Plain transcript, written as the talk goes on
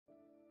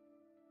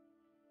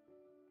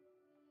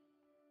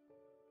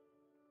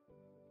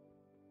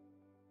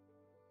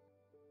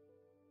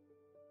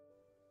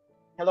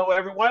Hello,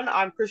 everyone.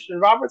 I'm Christian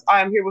Roberts. I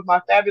am here with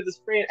my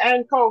fabulous friend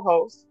and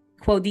co-host,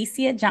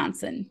 Quodicia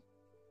Johnson.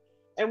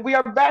 and we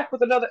are back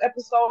with another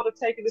episode of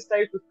Taking the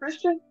Stage with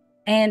Christian.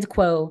 And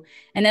Quo.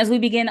 And as we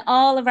begin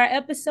all of our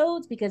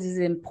episodes, because it's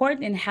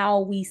important in how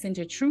we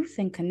center truth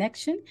and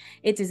connection,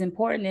 it is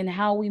important in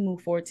how we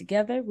move forward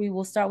together. We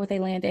will start with a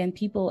land and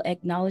people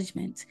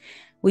acknowledgement.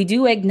 We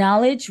do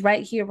acknowledge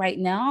right here, right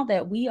now,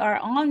 that we are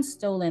on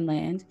stolen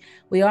land.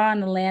 We are on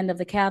the land of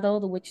the Caddo,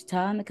 the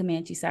Wichita, and the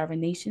Comanche sovereign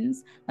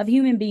nations, of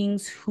human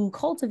beings who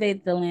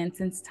cultivated the land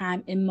since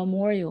time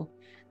immemorial.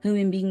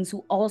 Human beings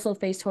who also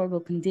faced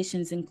horrible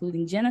conditions,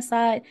 including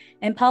genocide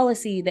and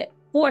policy that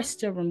forced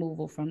their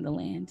removal from the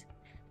land.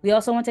 We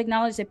also want to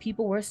acknowledge that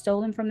people were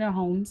stolen from their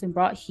homes and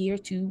brought here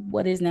to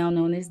what is now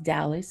known as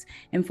Dallas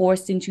and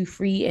forced into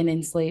free and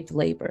enslaved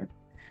labor.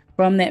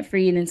 From that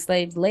free and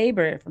enslaved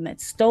labor, from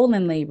that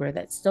stolen labor,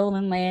 that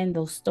stolen land,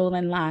 those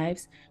stolen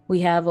lives,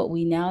 we have what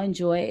we now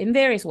enjoy in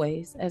various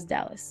ways as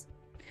Dallas.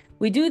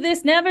 We do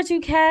this never to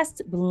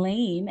cast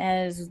blame,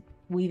 as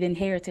we've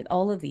inherited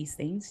all of these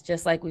things,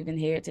 just like we've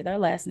inherited our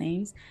last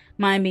names.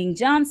 Mine being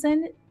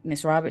Johnson,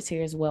 Miss Roberts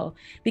here as well,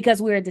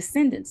 because we are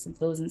descendants of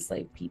those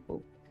enslaved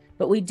people.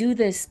 But we do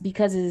this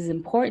because it is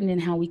important in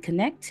how we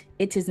connect.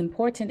 It is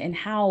important in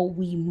how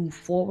we move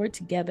forward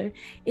together.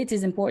 It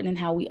is important in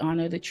how we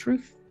honor the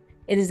truth.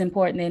 It is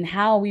important in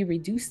how we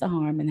reduce the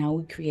harm and how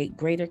we create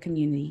greater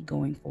community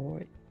going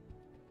forward.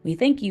 We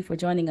thank you for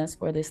joining us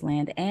for this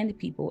land and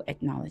people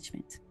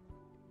acknowledgement.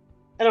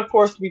 And of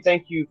course, we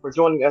thank you for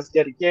joining us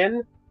yet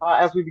again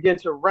as we begin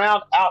to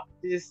round out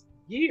this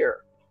year.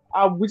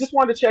 We just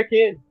wanted to check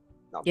in.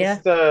 Now, this Yeah.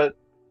 is the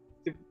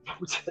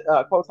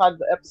co-title of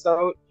the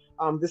episode,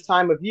 this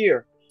time of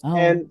year. Oh,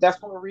 And that's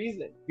for a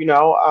reason. You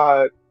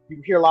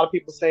hear a lot of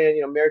people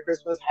saying, Merry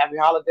Christmas, Happy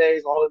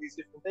Holidays, all of these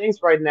different things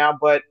right now.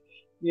 But,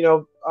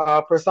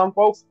 for some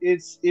folks,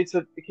 it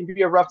can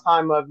be a rough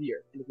time of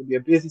year. It can be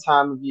a busy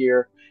time of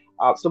year.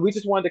 So we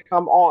just wanted to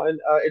come on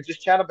and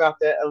just chat about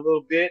that a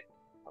little bit.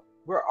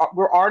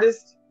 We're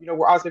artists,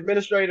 we're arts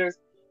administrators.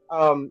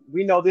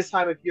 We know this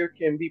time of year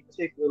can be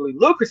particularly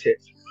lucrative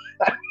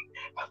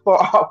for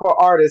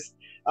artists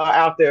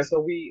out there. So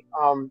we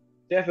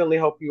definitely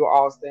hope you are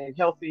all staying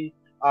healthy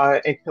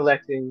and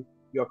collecting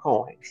your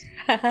coins.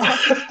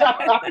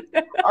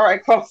 All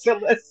right, folks, so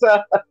let's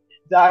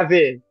dive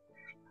in.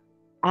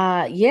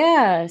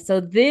 yeah.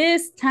 So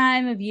this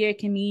time of year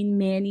can mean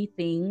many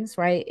things,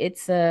 right?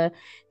 It's a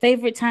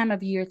favorite time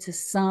of year to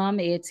some.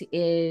 It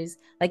is,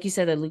 like you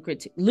said, a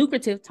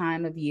lucrative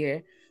time of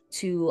year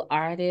to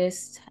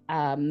artists.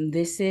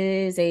 This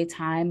is a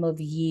time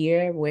of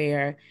year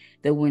where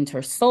the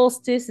winter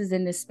solstice is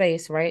in this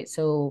space, right?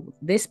 So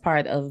this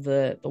part of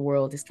the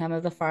world is kind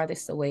of the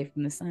farthest away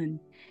from the sun.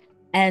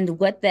 And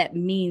what that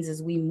means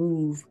is we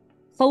move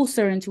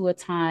closer into a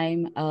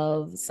time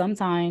of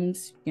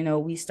sometimes,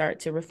 we start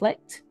to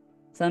reflect.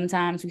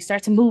 Sometimes we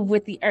start to move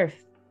with the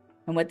earth.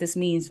 And what this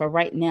means for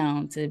right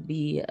now to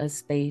be a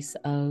space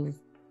of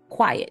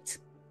quiet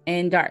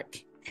and dark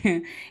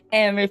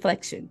and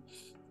reflection.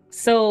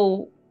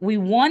 So we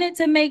wanted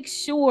to make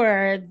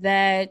sure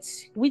that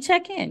we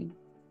check in,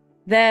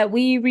 that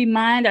we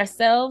remind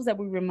ourselves, that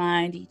we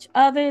remind each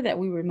other, that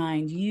we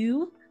remind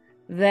you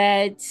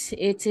that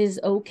it is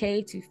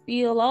okay to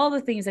feel all the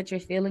things that you're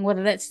feeling,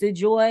 whether that's the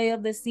joy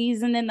of the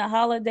season and the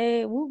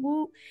holiday, woo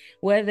woo,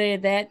 whether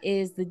that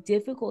is the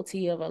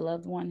difficulty of a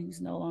loved one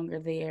who's no longer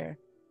there,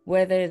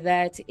 whether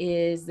that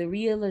is the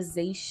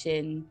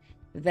realization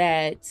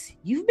that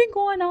you've been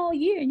going all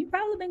year and you've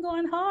probably been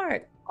going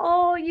hard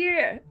all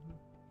year.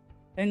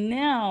 And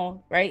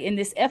now, right, in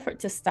this effort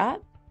to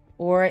stop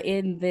or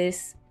in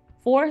this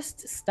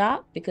forced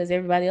stop because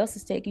everybody else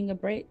is taking a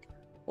break,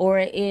 or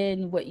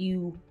in what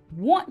you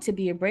want to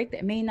be a break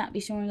that may not be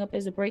showing up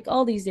as a break,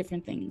 all these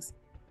different things,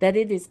 that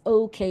it is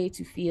okay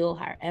to feel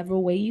however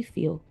way you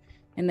feel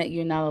and that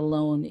you're not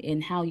alone in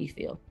how you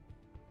feel.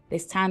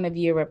 This time of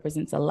year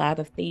represents a lot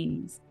of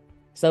things.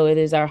 So it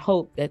is our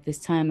hope that this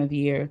time of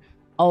year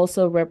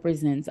also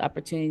represents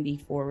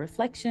opportunity for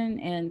reflection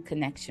and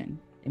connection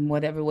in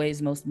whatever way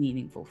is most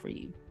meaningful for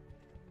you.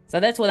 So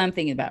that's what I'm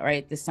thinking about,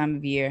 right? This time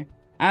of year.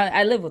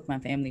 I live with my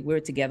family. We're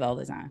together all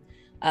the time.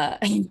 Uh,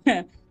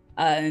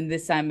 and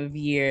this time of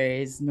year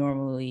is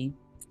normally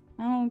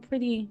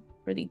pretty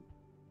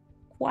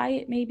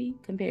quiet, maybe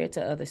compared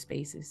to other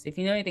spaces. If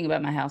you know anything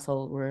about my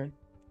household, we're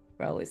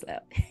always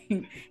loud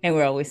and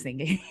we're always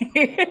singing.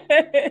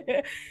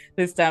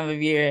 This time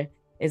of year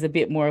is a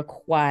bit more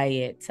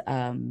quiet,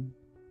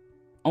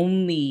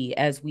 only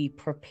as we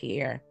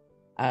prepare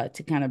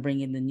to kind of bring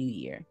in the new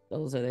year.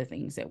 Those are the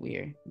things that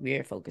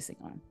we're focusing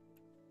on.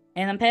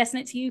 And I'm passing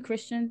it to you,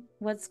 Christian.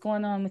 What's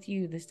going on with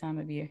you this time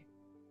of year?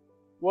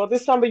 Well,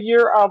 this time of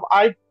year,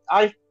 I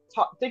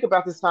think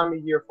about this time of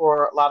year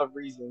for a lot of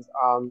reasons.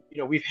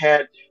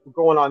 We're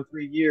going on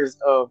 3 years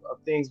of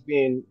things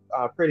being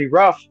pretty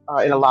rough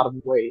in a lot of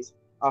ways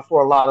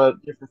for a lot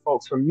of different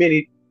folks for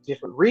many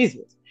different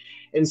reasons.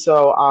 And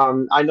so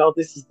I know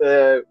this is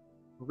the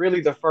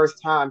really the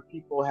first time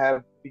people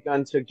have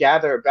begun to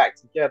gather back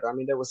together. I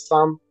mean, there was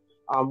some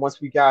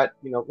once we got,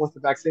 once the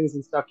vaccines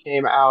and stuff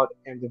came out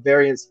and the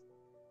variants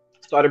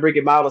started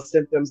bringing milder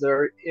symptoms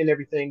or and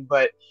everything.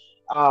 But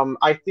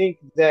I think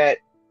that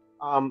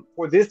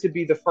for this to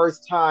be the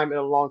first time in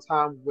a long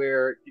time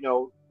where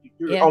you're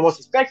Yeah. almost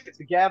expected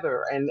to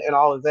gather and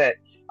all of that,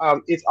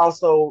 it's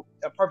also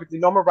perfectly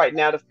normal right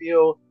now to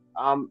feel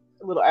a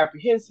little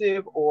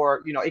apprehensive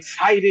or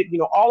excited,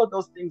 all of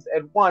those things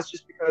at once,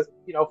 just because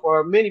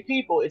for many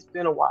people it's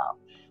been a while.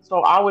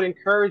 So I would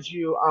encourage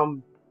you.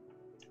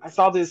 I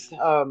saw this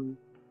meme.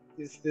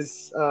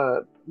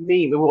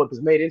 Well, it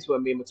was made into a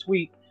meme, a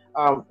tweet.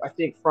 I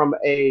think from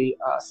a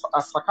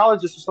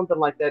psychologist or something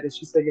like that, and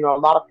she said, a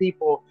lot of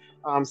people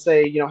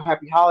say,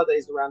 happy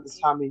holidays around this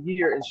time of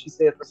year, and she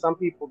said for some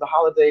people the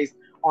holidays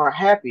aren't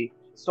happy.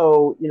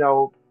 So,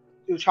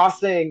 you try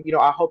saying,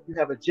 I hope you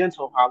have a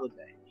gentle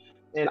holiday.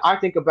 And I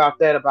think about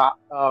that about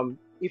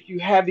if you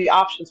have the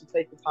option to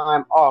take the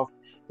time off,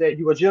 that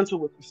you are gentle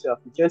with yourself,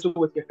 you're gentle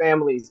with your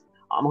families,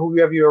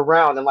 whoever you're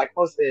around. And like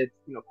Paul said,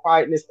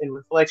 quietness and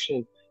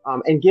reflection,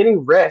 and getting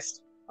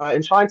rest,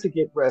 and trying to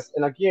get rest.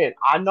 And again,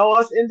 I know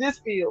us in this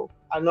field,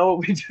 I know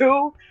what we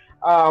do.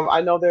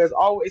 I know there's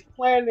always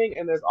planning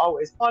and there's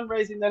always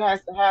fundraising that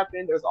has to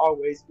happen. There's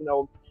always,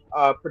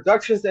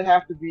 productions that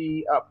have to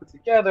be put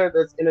together.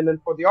 And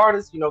then for the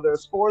artists, there are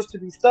scores to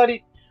be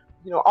studied,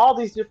 all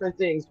these different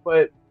things.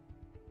 But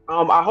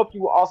I hope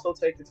you will also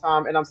take the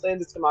time, and I'm saying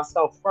this to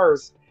myself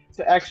first,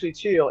 to actually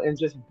chill and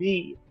just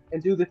be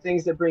and do the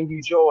things that bring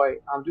you joy,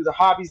 do the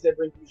hobbies that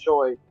bring you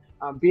joy,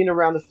 being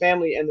around the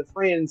family and the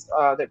friends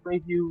that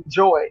bring you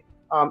joy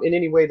in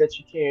any way that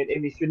you can.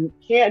 And if you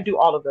can't do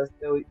all of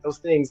those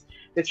things,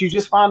 that you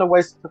just find a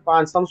way to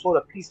find some sort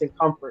of peace and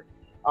comfort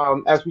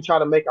as we try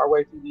to make our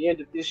way through the end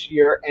of this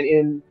year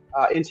and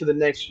into the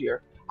next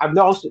year. I've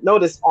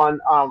noticed on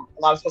a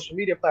lot of social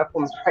media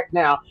platforms right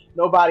now,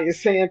 nobody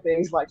is saying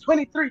things like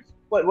 23.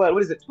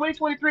 What is it?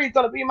 2023 is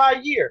going to be my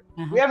year.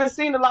 We Uh-huh. haven't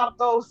seen a lot of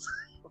those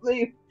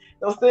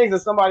those things that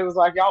somebody was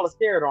like, "Y'all are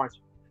scared, aren't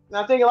you?" And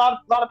I think a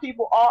lot of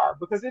people are,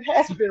 because it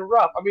has been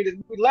rough. I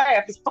mean, we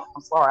laugh.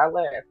 I'm sorry, I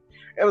laugh.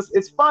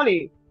 It's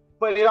funny,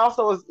 but it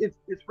also is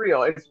it's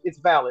real. It's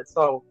valid.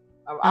 So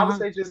I would Uh-huh.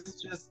 say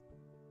just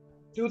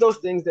do those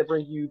things that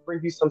bring you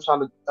some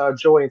kind of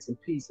joy and some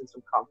peace and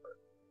some comfort.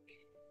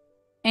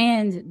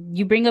 And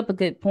you bring up a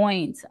good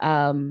point.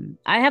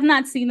 I have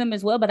not seen them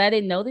as well, but I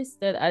didn't notice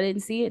that I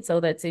didn't see it. So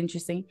that's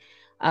interesting.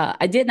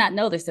 I did not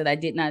notice that I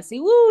did not see,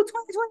 woo,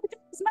 2023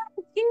 is my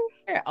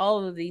year,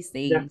 all of these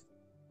Yeah. things.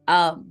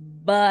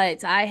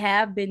 But I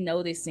have been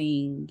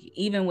noticing,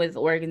 even with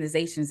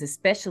organizations,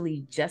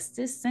 especially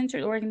justice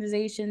centered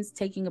organizations,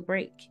 taking a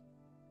break,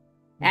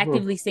 Hmm.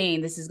 actively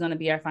saying this is going to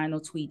be our final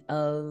tweet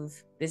of,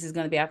 this is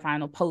going to be our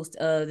final post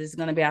of, this is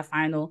going to be our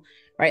final,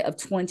 right, of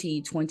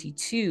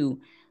 2022.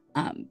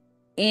 Um,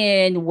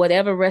 and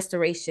whatever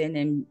restoration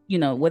and,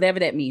 whatever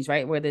that means,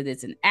 right? Whether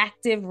it's an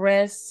active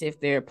rest, if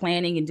they're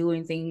planning and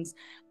doing things,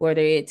 whether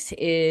it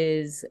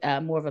is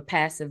more of a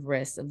passive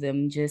rest of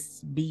them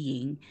just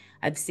being.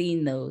 I've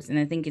seen those. And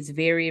I think it's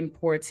very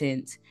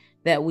important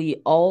that we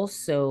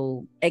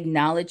also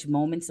acknowledge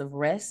moments of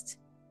rest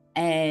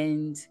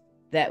and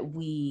that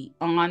we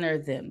honor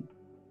them,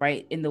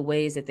 right, in the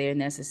ways that they're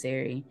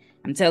necessary.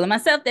 I'm telling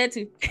myself that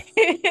too.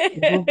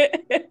 Hmm.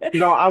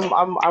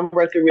 I'm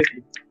right there with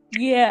you.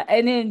 Yeah,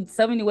 and in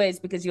so many ways,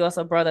 because you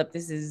also brought up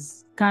this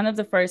is kind of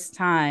the first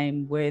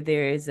time where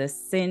there is a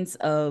sense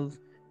of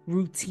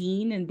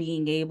routine and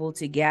being able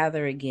to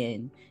gather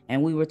again.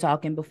 And we were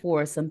talking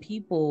before, some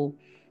people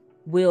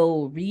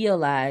will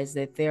realize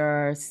that there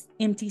are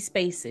empty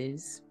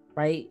spaces,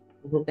 right?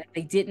 Hmm. That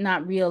they did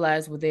not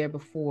realize were there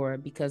before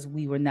because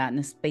we were not in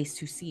a space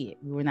to see it.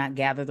 We were not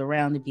gathered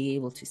around to be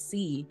able to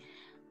see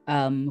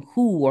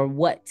who or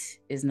what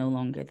is no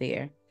longer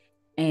there.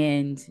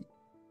 And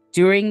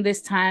during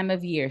this time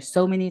of year,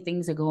 so many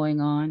things are going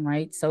on,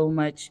 right? So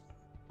much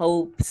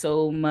hope,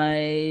 so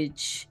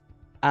much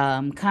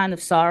kind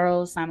of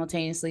sorrow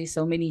simultaneously,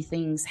 so many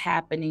things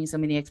happening, so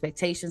many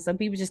expectations. Some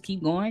people just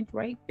keep going,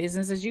 right?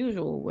 Business as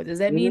usual. What does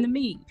that mean Hmm. to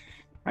me?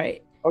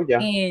 Right. Oh yeah.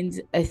 And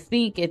I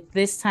think at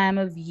this time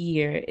of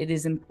year, it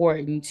is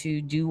important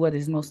to do what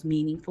is most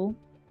meaningful,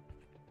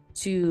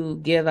 to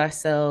give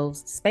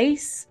ourselves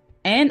space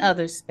and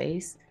others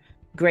space,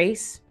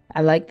 grace.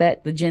 I like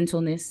that, the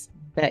gentleness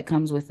that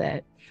comes with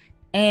that.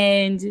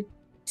 And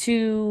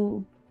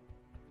to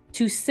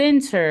to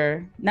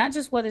center not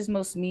just what is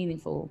most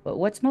meaningful, but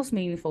what's most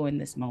meaningful in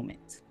this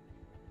moment,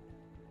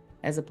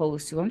 as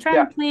opposed to I'm trying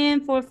Yeah. to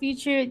plan for a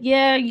future.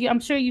 Yeah,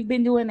 I'm sure you've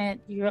been doing that.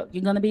 You're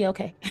gonna be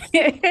okay.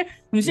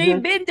 I'm sure you've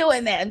Hmm. been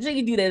doing that. I'm sure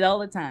you do that all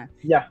the time.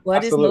 Yeah.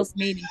 What is Absolutely. most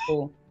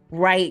meaningful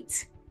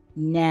right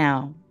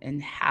now,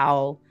 and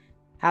how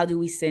do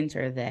we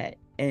center that,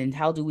 and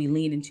how do we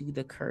lean into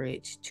the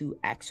courage to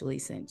actually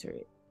center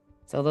it?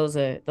 So those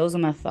are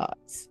my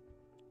thoughts.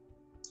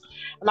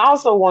 And I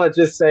also want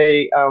to just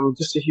say,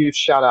 just a huge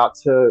shout out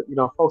to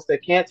folks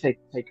that can't take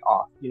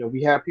off.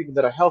 We have people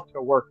that are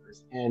healthcare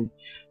workers, and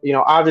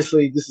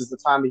obviously this is the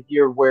time of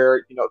year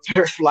where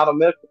there's a lot of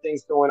medical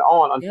things going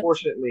on. Yep.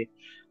 Unfortunately,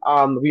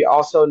 we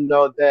also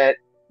know that.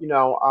 We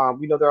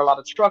know there are a lot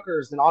of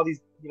truckers and all these,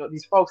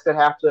 these folks that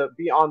have to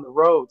be on the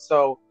road.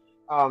 So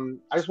I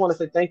just want to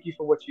say thank you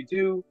for what you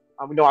do.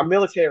 We know our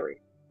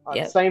military, the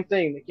Yep. same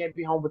thing. They can't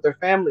be home with their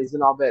families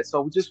and all that.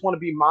 So we just want to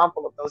be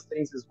mindful of those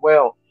things as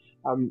well.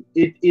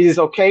 It is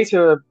okay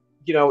to,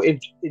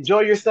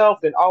 enjoy yourself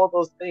and all of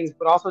those things,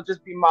 but also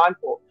just be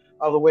mindful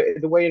of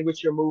the way in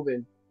which you're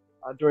moving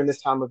during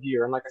this time of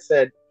year. And like I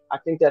said, I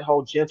think that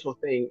whole gentle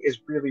thing is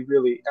really,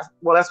 really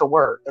well. That's a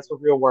word. That's a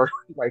real word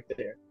right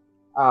there.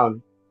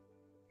 Um,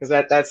 because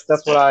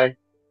that's what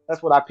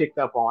I picked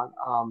up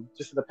on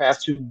just in the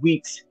past 2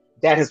 weeks.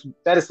 That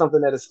is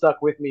something that has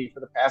stuck with me for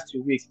the past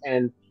 2 weeks,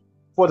 and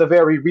for the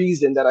very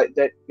reason that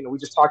we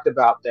just talked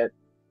about, that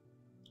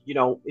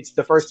it's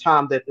the first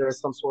time that there is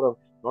some sort of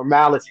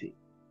normality.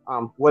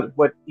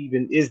 What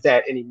even is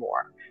that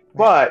anymore?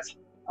 Right.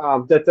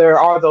 But that there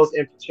are those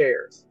empty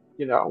chairs,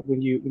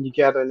 when you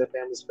gather in the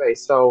family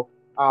space. So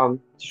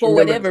just For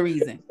remember whatever to take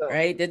care reason, of yourself.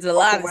 right? There's a Or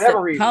lot for of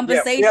whatever reason, yeah,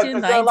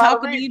 conversations. there I are a ain't lot of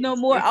talking to you no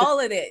reasons. more. All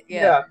of that.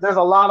 Yeah. Yeah, there's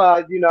a lot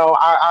of,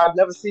 I'll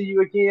never see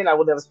you again. I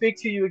will never speak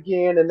to you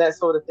again, and that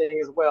sort of thing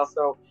as well.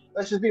 So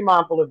let's just be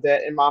mindful of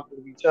that and mindful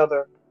of each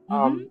other. Hmm.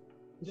 Um,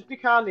 just be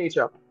kind to each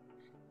other.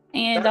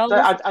 And That, I will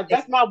that I, say,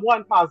 that's my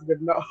one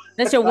positive note.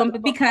 that's your That's one,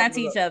 but be my kind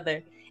to positive each note.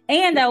 other.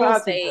 And Be I will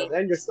kind to each say other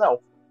and yourself.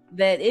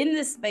 that in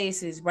the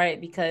spaces,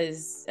 right?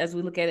 Because as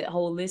we look at it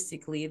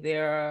holistically,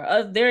 there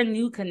are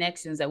new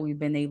connections that we've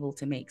been able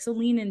to make. So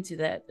lean into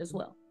that as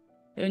well.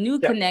 There are new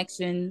Yeah.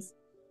 connections.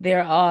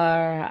 There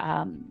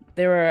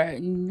are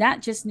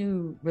not just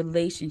new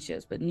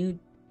relationships, but new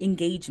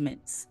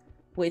engagements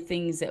with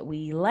things that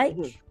we like,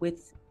 Hmm.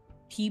 with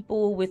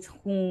people with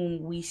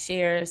whom we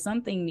share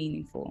something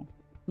meaningful.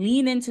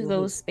 Lean into Hmm.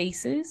 those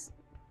spaces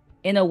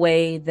in a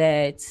way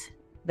that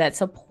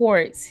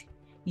supports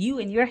you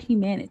and your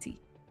humanity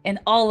and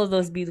all of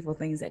those beautiful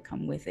things that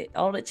come with it,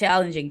 all the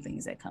challenging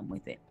things that come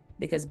with it,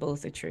 because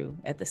both are true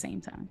at the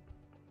same time.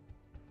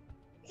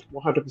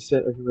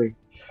 100% agree.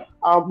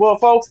 Well,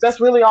 folks, that's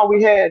really all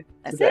we had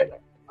That's it.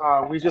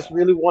 today. We just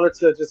really wanted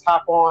to just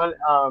hop on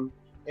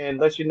and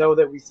let you know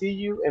that we see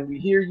you and we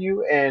hear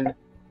you, and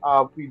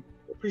we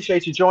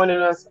appreciate you joining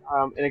us.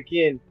 And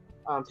again,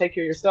 take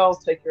care of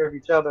yourselves, take care of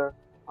each other.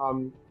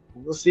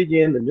 We'll see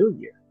you in the new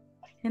year.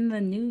 In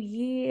the new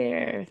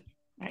year.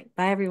 All right.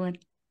 Bye, everyone.